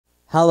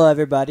Hello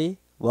everybody,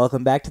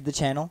 welcome back to the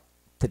channel.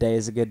 Today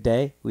is a good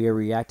day. We are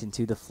reacting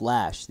to The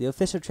Flash, the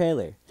official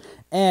trailer.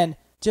 And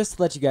just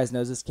to let you guys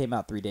know, this came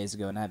out 3 days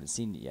ago and I haven't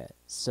seen it yet.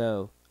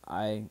 So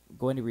I'm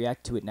going to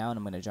react to it now and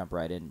I'm going to jump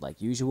right in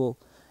like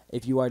usual.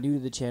 If you are new to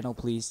the channel,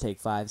 please take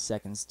 5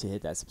 seconds to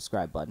hit that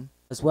subscribe button,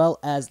 as well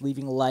as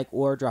leaving a like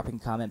or dropping a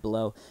comment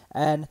below,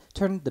 and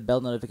turn the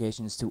bell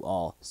notifications to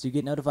all so you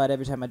get notified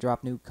every time I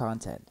drop new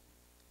content.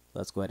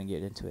 Let's go ahead and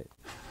get into it.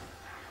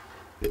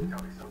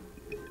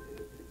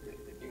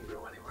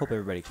 Hope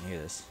everybody can hear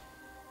this.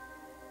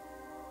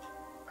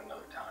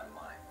 Another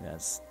timeline.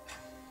 That's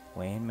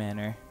Wayne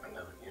Manor.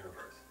 Another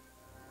universe.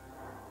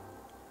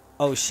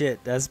 Oh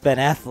shit, that's Ben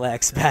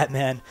Affleck's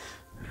Batman.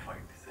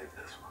 Fighting to save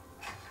this one.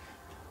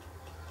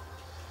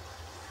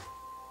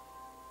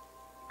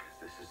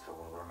 Because this is the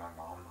world where my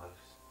mom lives.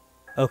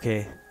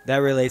 Okay, that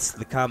relates to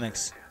the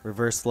comics,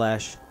 Reverse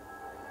Flash.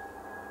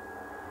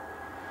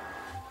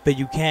 But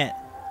you can't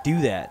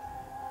do that.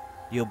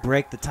 You'll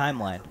break the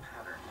timeline.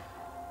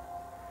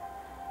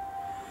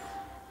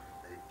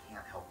 That it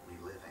can't help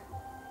reliving.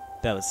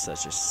 That was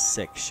such a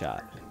sick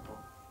shot. Different people,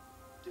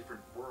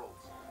 different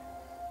worlds.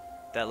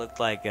 That looked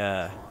like To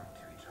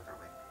each other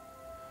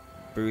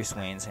with Bruce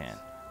Wayne's hand.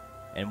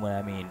 And when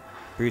I mean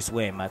Bruce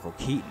Wayne, Michael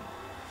Keaton.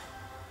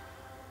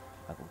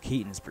 Michael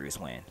Keaton's Bruce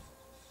Wayne.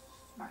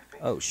 my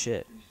face. Oh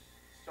shit.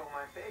 So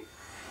my face.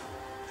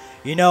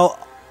 You know,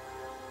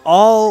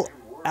 all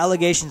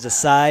allegations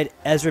aside,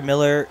 Ezra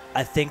Miller,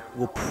 I think,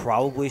 will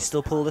probably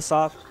still pull this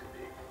off.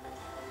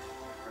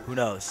 Who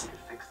knows? To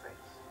fix things.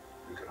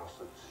 We could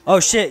also Oh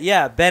shit,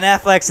 yeah, Ben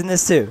Affleck's in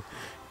this too.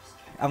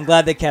 I'm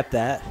glad they kept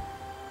that.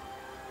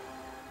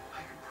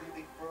 I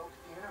completely broke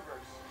the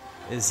universe.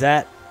 Is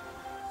that...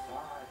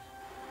 Why?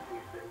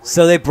 We've been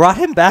So they brought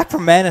him back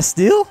from Man of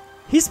Steel?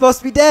 He's supposed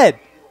to be dead.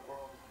 waiting in a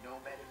world with no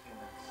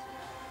metahumans.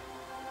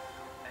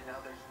 And now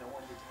there's no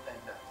one to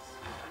defend us.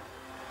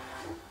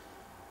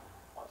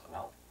 Want some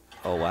help?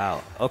 Oh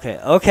wow. Okay.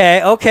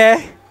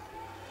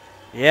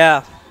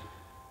 Yeah.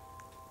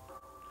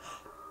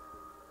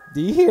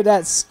 Do you hear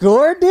that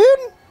score, dude?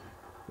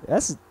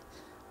 That's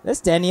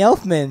Danny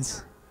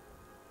Elfman's.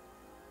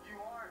 You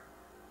are?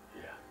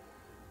 Yeah.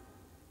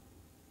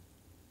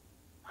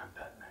 I'm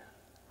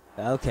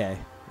Batman. Okay.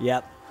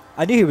 Yep.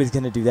 I knew he was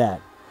gonna do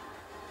that.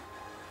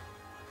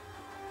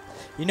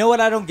 You know what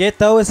I don't get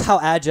though is how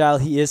agile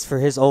he is for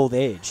his old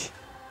age.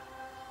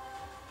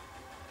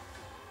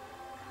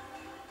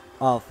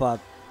 Oh fuck.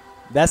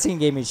 That scene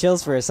gave me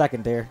chills for a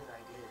second there.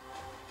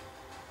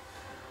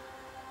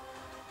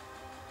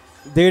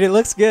 Dude, it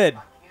looks good.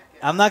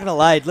 I'm not gonna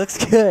lie, it looks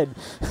good.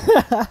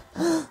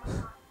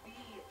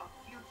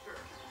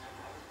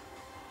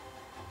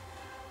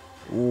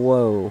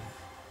 Whoa.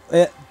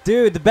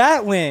 Dude, the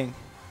Batwing.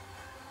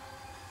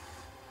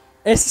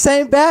 It's the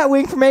same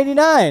Batwing from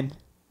 '89.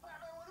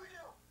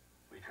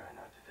 We try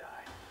not to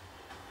die.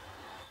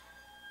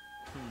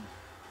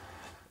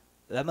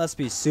 That must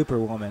be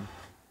Superwoman.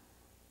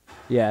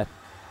 Yeah.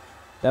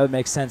 That would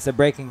make sense. They're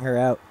breaking her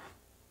out.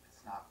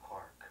 It's not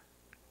Clark.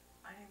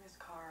 My name is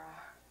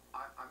Kara.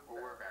 I'm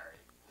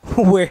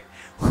Barry.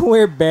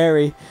 We're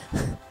Barry.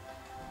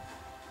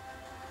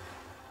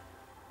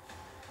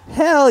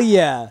 Hell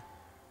yeah.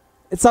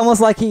 It's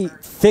almost like he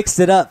fixed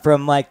it up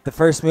from like the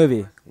first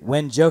movie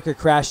when Joker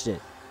crashed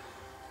it.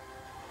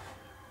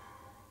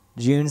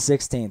 June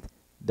 16th.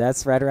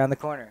 That's right around the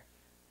corner.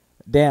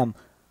 Damn.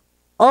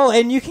 Oh,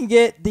 and you can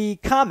get the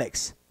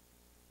comics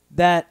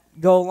that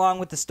go along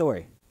with the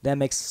story. That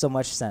makes so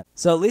much sense.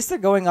 So at least they're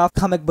going off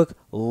comic book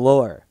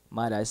lore,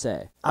 might I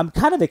say. I'm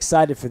kind of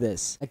excited for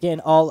this.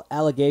 Again, all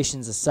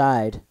allegations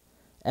aside,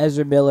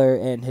 Ezra Miller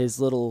and his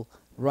little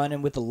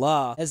run-in with the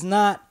law has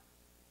not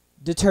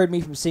deterred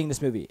me from seeing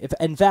this movie. If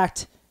in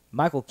fact,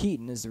 Michael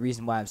Keaton is the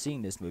reason why I'm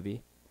seeing this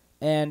movie.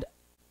 And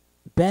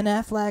Ben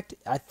Affleck,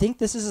 I think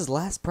this is his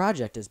last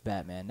project as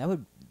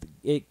Batman.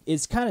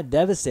 It's kind of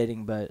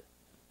devastating, but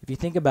if you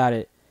think about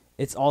it,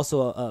 it's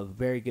also a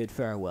very good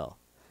farewell.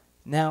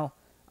 Now,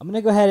 I'm going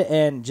to go ahead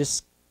and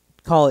just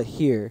call it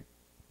here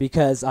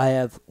because I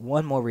have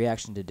one more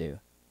reaction to do.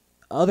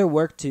 Other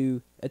work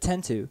to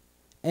attend to.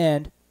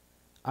 And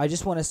I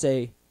just want to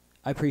say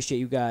I appreciate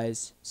you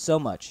guys so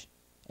much.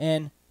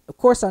 And of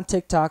course on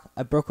TikTok,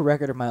 I broke a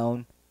record of my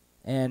own.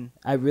 And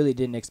I really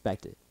didn't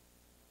expect it.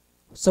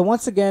 So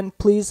once again,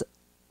 please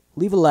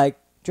leave a like,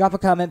 drop a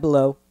comment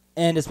below,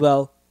 and as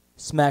well,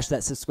 smash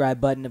that subscribe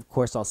button. Of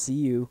course, I'll see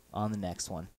you on the next one.